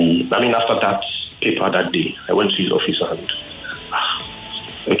 right. After that paper that day, I went to his office and,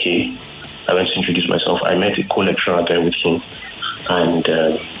 I went to introduce myself. I met a co-lecturer there with him, and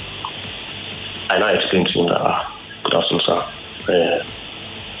I now explained to him that, good afternoon, sir.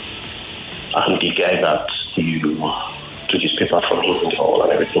 I'm the guy that you took his paper from him in the hall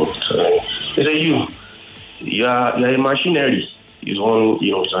and everything. So he said, you're a machinery. He's one,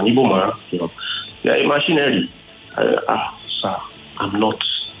 he's an Igbo man, You're a machinery. Sir, I'm not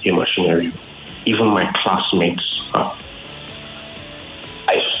a machinery. Even my classmates, I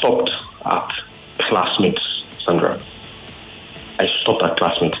stopped at classmates, Sandra. I stopped at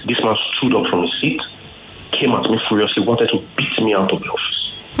classmates. This man stood up from his seat, came at me furiously, wanted to beat me out of the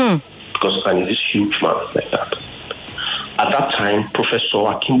office. Because I'm this huge man like that. At that time, Professor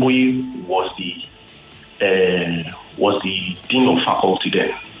Akimboye was the dean of faculty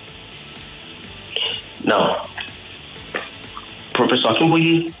then. Now, Professor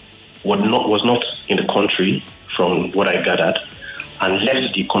Akimboye was not in the country, from what I gathered, and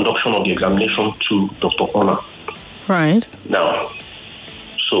left the conduction of the examination to Dr. Honor. Right. Now,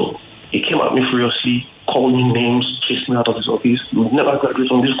 so he came at me furiously, called me names, chased me out of his office. You would never graduate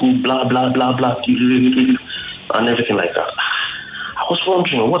from this school, blah, blah, blah, blah, and everything like that. I was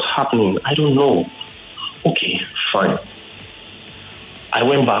wondering, what's happening? I don't know. Okay, fine. I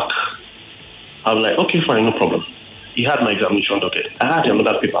went back. I was like, okay, fine, no problem. He had my examination docket. I had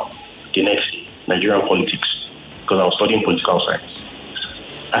another paper the next day, Nigerian politics, because I was studying political science.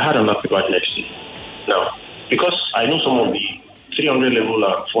 I had another paper the next day. Now, because I know some of the 300 level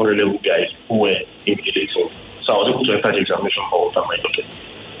and 400 level guys who were invigilating, so I was able to enter the examination hall without my docket.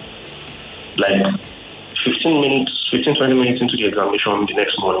 Like 20 minutes into the examination the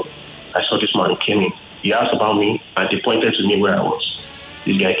next morning, I saw this man came in. He asked about me and he pointed to me where I was.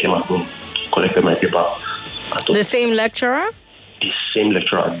 This guy came at me, collected my paper. The same lecturer? The same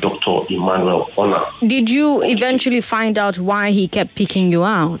lecturer, Dr. Emmanuel Honor. Did you eventually find out why he kept picking you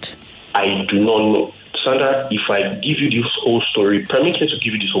out? I do not know. Sandra, if I give you this whole story, permit me to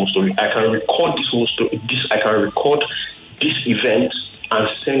give you this whole story. I can record this whole story. I can record this event and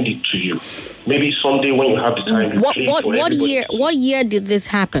send it to you. Maybe someday when you have the time. What year did this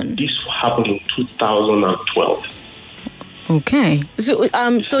happen? This happened in 2012. Okay.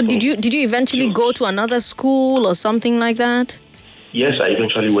 So did you eventually go to another school or something like that? Yes, I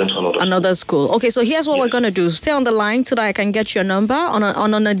eventually went to another school. Okay, so here's what we're going to do. Stay on the line so that I can get your number.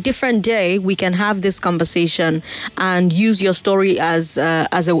 On a different day, we can have this conversation and use your story as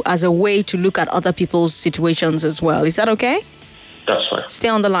a way to look at other people's situations as well. Is that okay? That's fine. Stay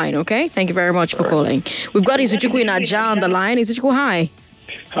on the line, okay? Thank you very much for calling. We've got Izuchukwu Inaja on the line. Izuchukwu, hi.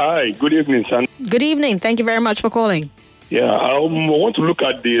 Hi, good evening, son. Good evening. Thank you very much for calling. Yeah, I want to look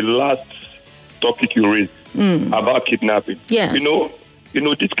at the last topic you raised about kidnapping. Yes. You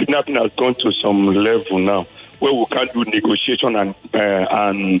know, this kidnapping has gone to some level now where we can't do negotiation and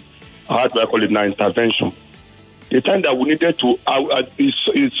how do I call it now, intervention. The time that we needed to,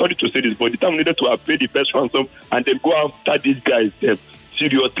 sorry to say this, but the time we needed to pay the first ransom and then go after these guys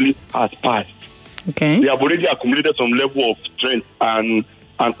seriously has passed. Okay. They have already accumulated some level of strength and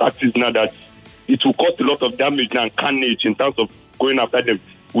tactics now that it will cause a lot of damage and carnage in terms of going after them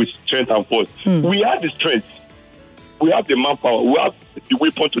with strength and force. We have the strength. We have the manpower. We have the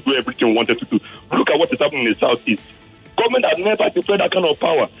weapon to do everything we wanted to do. Look at what is happening in the Southeast. Government has never deployed that kind of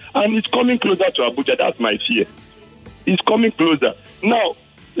power. And it's coming closer to Abuja. That's my fear. It's coming closer. Now,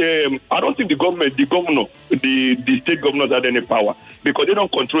 I don't think the governor, the state governors had any power because they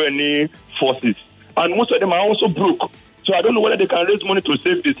don't control any forces. And most of them are also broke. So I don't know whether they can raise money to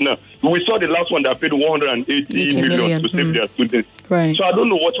save this now. We saw the last one that paid 180 million to save their students. Right. So I don't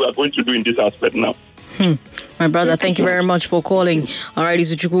know what we are going to do in this aspect now. My brother, thank you very much for calling. All right,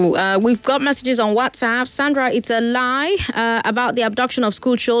 Izuchukwu. We've got messages on WhatsApp. Sandra, it's a lie about the abduction of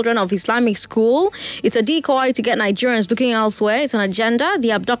school children of Islamic school. It's a decoy to get Nigerians looking elsewhere. It's an agenda.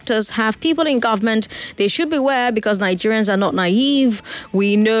 The abductors have people in government. They should beware because Nigerians are not naive.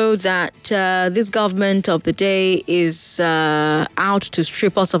 We know that this government of the day is out to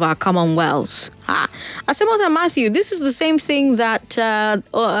strip us of our commonwealth. Asemota Matthew, this is the same thing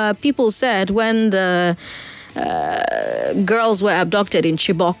that people said when the girls were abducted in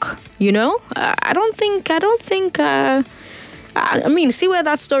Chibok. You know, I mean, see where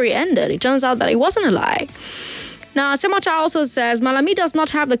that story ended. It turns out that it wasn't a lie. Now, Semocha also says, Malami does not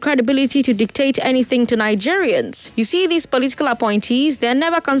have the credibility to dictate anything to Nigerians. You see, these political appointees, they're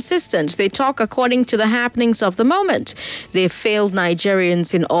never consistent. They talk according to the happenings of the moment. They've failed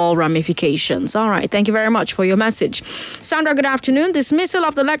Nigerians in all ramifications. All right, thank you very much for your message. Sandra, good afternoon. Dismissal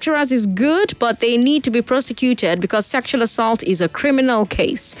of the lecturers is good, but they need to be prosecuted because sexual assault is a criminal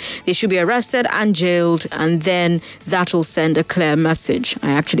case. They should be arrested and jailed, and then that will send a clear message.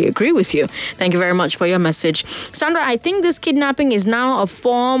 I actually agree with you. Thank you very much for your message. Sandra, I think this kidnapping is now a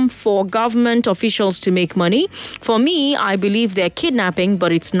form for government officials to make money. For me, I believe they're kidnapping,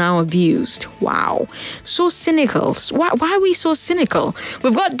 but it's now abused. Wow. So cynical. Why are we so cynical?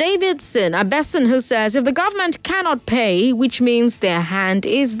 We've got Davidson, a Besson, who says, if the government cannot pay, which means their hand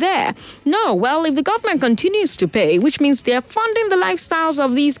is there. No, well, if the government continues to pay, which means they're funding the lifestyles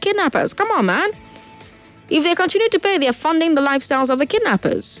of these kidnappers. Come on, man. If they continue to pay, they're funding the lifestyles of the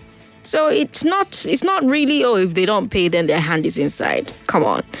kidnappers. So it's not really, if they don't pay, then their hand is inside. Come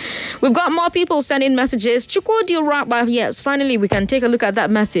on. We've got more people sending messages. Chukwudi Rakba, yes, finally we can take a look at that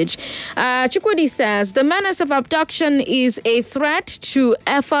message. Chukwudi says, the menace of abduction is a threat to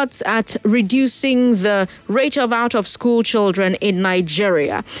efforts at reducing the rate of out-of-school children in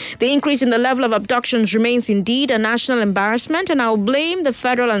Nigeria. The increase in the level of abductions remains indeed a national embarrassment, and I'll blame the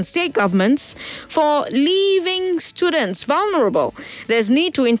federal and state governments for leaving students vulnerable. There's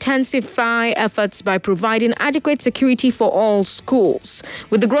need to intensify efforts by providing adequate security for all schools.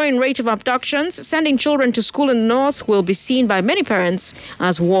 With the growing rate of abductions, sending children to school in the north will be seen by many parents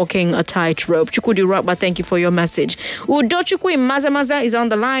as walking a tightrope. Chukwudi Rakba, thank you for your message. Udochukwu in Mazamaza is on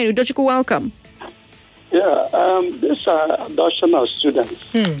the line. Udochukwu, welcome. Yeah, this abduction of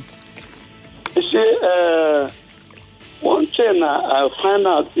students. You see, one thing I find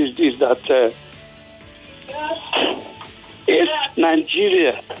out is this, that if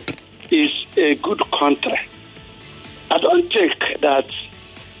Nigeria is a good country, I don't think that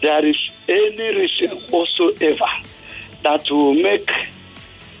there is any reason whatsoever that will make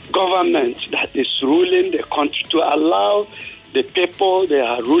government that is ruling the country to allow the people they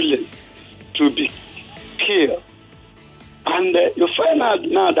are ruling to be killed. And you find out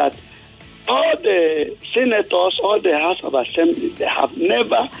now that all the senators, all the House of Assembly, they have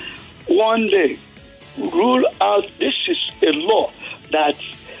never one day ruled out this is a law that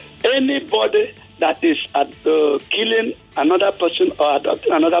anybody that is killing another person or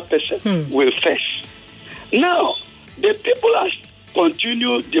adopting another person will face. Now, the people are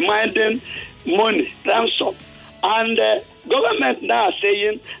continue demanding money, ransom, and the government now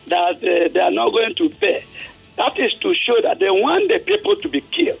saying that they are not going to pay. That is to show that they want the people to be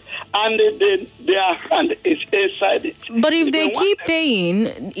killed, and their hand is inside it. But if they keep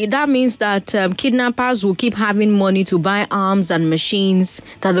paying, that means that kidnappers will keep having money to buy arms and machines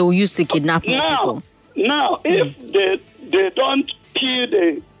that they will use to kidnap people. Now, if they don't kill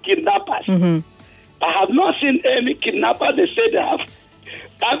the kidnappers, I have not seen any kidnapper they say they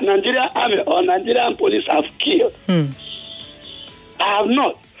have Nigerian army or Nigerian police have killed. I have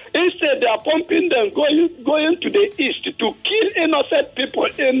not. Instead, they are pumping them, going to the east to kill innocent people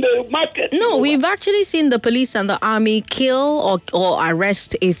in the market. No, we've actually seen the police and the army kill or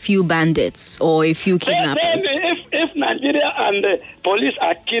arrest a few bandits or a few kidnappers. If Nigeria and the police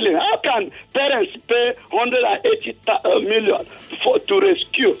are killing, how can parents pay 180 million to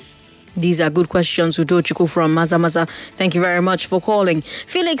rescue? These are good questions. Udochukwu from Mazamaza. Thank you very much for calling.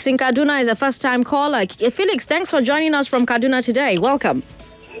 Felix in Kaduna is a first-time caller. Felix, thanks for joining us from Kaduna today. Welcome.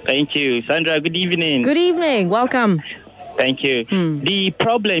 Thank you. Sandra, good evening. Good evening. Welcome. Thank you. The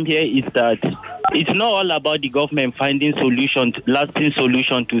problem here is that it's not all about the government finding lasting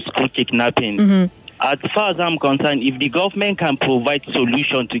solution to school kidnapping. As far as I'm concerned, if the government can provide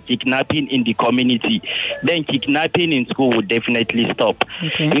solution to kidnapping in the community, then kidnapping in school would definitely stop.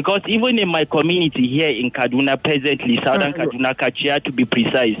 Because even in my community here in Kaduna presently, Southern Kaduna, Kachia to be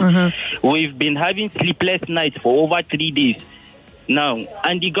precise, we've been having sleepless nights for over 3 days now.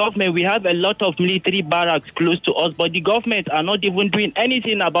 And the government, we have a lot of military barracks close to us, but the government are not even doing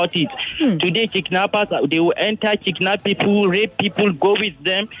anything about it. Today, kidnappers, they will enter, kidnap people, rape people, go with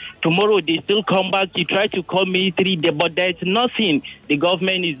them. Tomorrow, they still come back to try to call military, but there's nothing the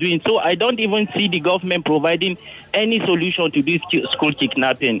government is doing. So I don't even see the government providing any solution to this school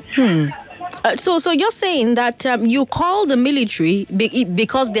kidnapping. So you're saying that you call the military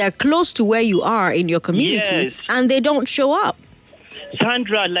because they are close to where you are in your community, and they don't show up?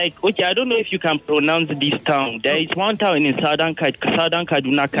 Sandra, I don't know if you can pronounce this town. There is one town in Southern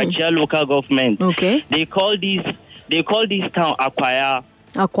Kaduna, Kachia local government. Okay. They call this town Akwaya.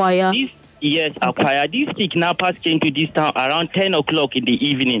 Akwaya. Yes, Akwaya. These kidnappers came to this town around 10 o'clock in the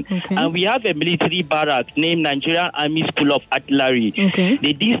evening. And we have a military barrack named Nigerian Army School of Artillery.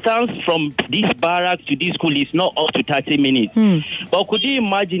 The distance from this barrack to this school is not up to 30 minutes. But could you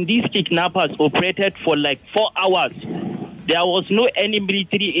imagine these kidnappers operated for 4 hours? There was no any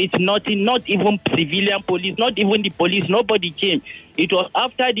military, it's nothing, not even civilian police, not even the police, nobody came. It was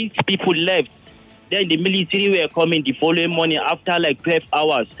after these people left, then the military were coming the following morning after 12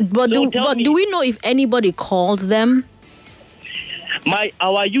 hours. But do we know if anybody called them?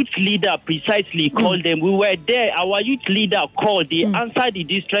 Our youth leader precisely called them. We were there. Our youth leader called. They answered the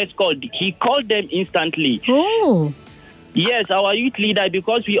distress call. He called them instantly. Oh. Yes, our youth leader,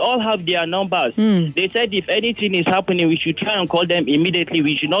 because we all have their numbers. They said if anything is happening, we should try and call them immediately.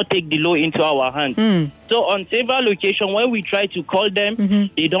 We should not take the law into our hands. So on several occasions, when we try to call them,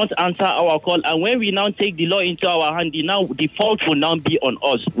 they don't answer our call. And when we now take the law into our hand, the fault will now be on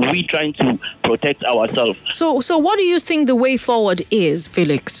us. We trying to protect ourselves. So what do you think the way forward is,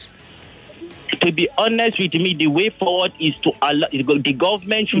 Felix? to be honest with me, the way forward is to allow the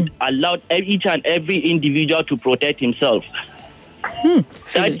government should allow each and every individual to protect himself.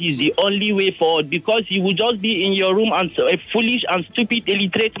 That is the only way forward, because you will just be in your room and a foolish and stupid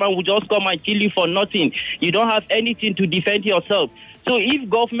illiterate man will just come and kill you for nothing. You don't have anything to defend yourself. So if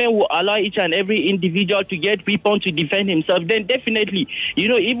government will allow each and every individual to get weapons to defend himself, then definitely,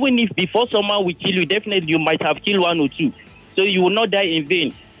 even if before someone will kill you, definitely you might have killed one or two. So you will not die in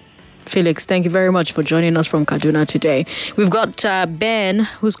vain. Felix, thank you very much for joining us from Kaduna today. We've got Ben,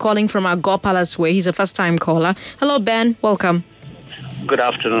 who's calling from Agor Palace Way. He's a first-time caller. Hello, Ben. Welcome. Good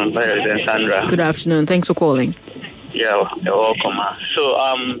afternoon, President Sandra. Good afternoon. Thanks for calling. Yeah, you're welcome. So,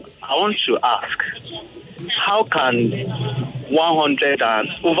 I want to ask, how can 100 and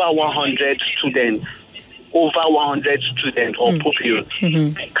over 100 students or pupils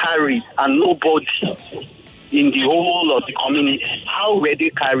carried and nobody in the whole of the community? How were they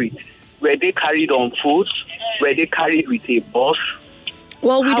carried? Were they carried on foot? Were they carried with a bus?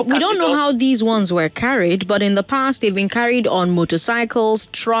 Well, we don't know how these ones were carried, but in the past they've been carried on motorcycles,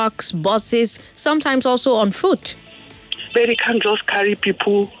 trucks, buses, sometimes also on foot. But they can't just carry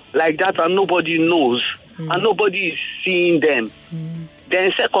people like that and nobody knows and nobody is seeing them.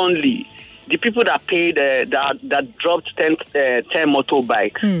 Then secondly, the people that paid, that dropped 10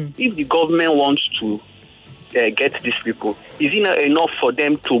 motorbikes, if the government wants to get these people, is it enough for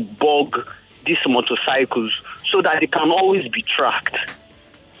them to bug these motorcycles so that they can always be tracked?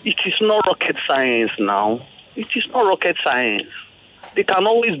 It is not rocket science now. It is not rocket science. They can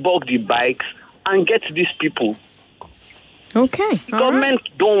always bug the bikes and get these people. Okay. The government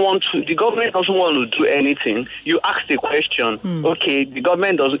doesn't want to do anything. You asked the question. Okay, the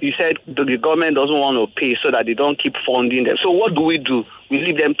government doesn't. You said the government doesn't want to pay so that they don't keep funding them. So what do? We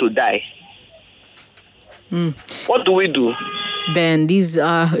leave them to die. What do we do? Ben, these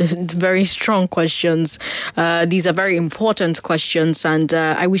are very strong questions. These are very important questions, and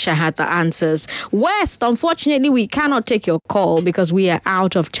I wish I had the answers. West, unfortunately, we cannot take your call because we are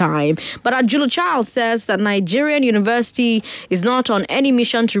out of time. But Ajulo Charles says that Nigerian University is not on any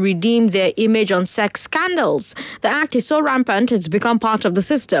mission to redeem their image on sex scandals. The act is so rampant, it's become part of the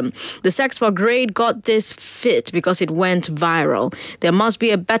system. The Sex for Grade got this fit because it went viral. There must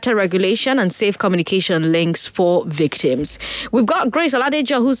be a better regulation and safe communication links for victims. We've got Grace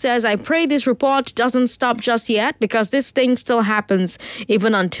Aladeja who says, I pray this report doesn't stop just yet because this thing still happens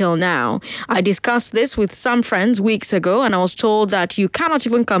even until now. I discussed this with some friends weeks ago and I was told that you cannot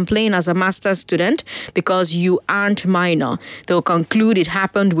even complain as a master's student because you aren't minor. They'll conclude it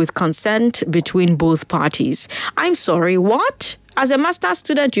happened with consent between both parties. I'm sorry, what? As a master's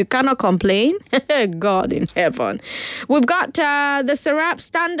student, you cannot complain? God in heaven. We've got the Serap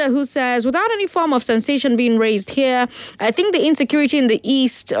Stander who says, without any form of sensation being raised here, I think the insecurity in the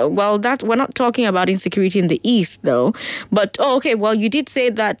East, we're not talking about insecurity in the East, though. But, you did say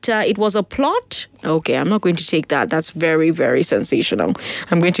that it was a plot. Okay, I'm not going to take that. That's very, very sensational.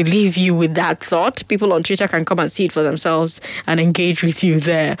 I'm going to leave you with that thought. People on Twitter can come and see it for themselves and engage with you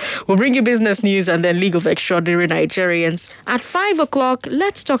there. We'll bring you business news and then League of Extraordinary Nigerians. At 5 o'clock,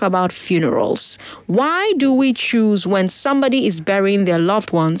 let's talk about funerals. Why do we choose when somebody is burying their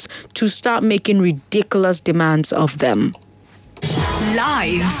loved ones to start making ridiculous demands of them?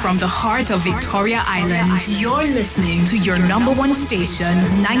 Live from the heart of Victoria Island, you're listening to your number one station,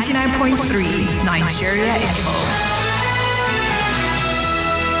 99.3 Nigeria FM.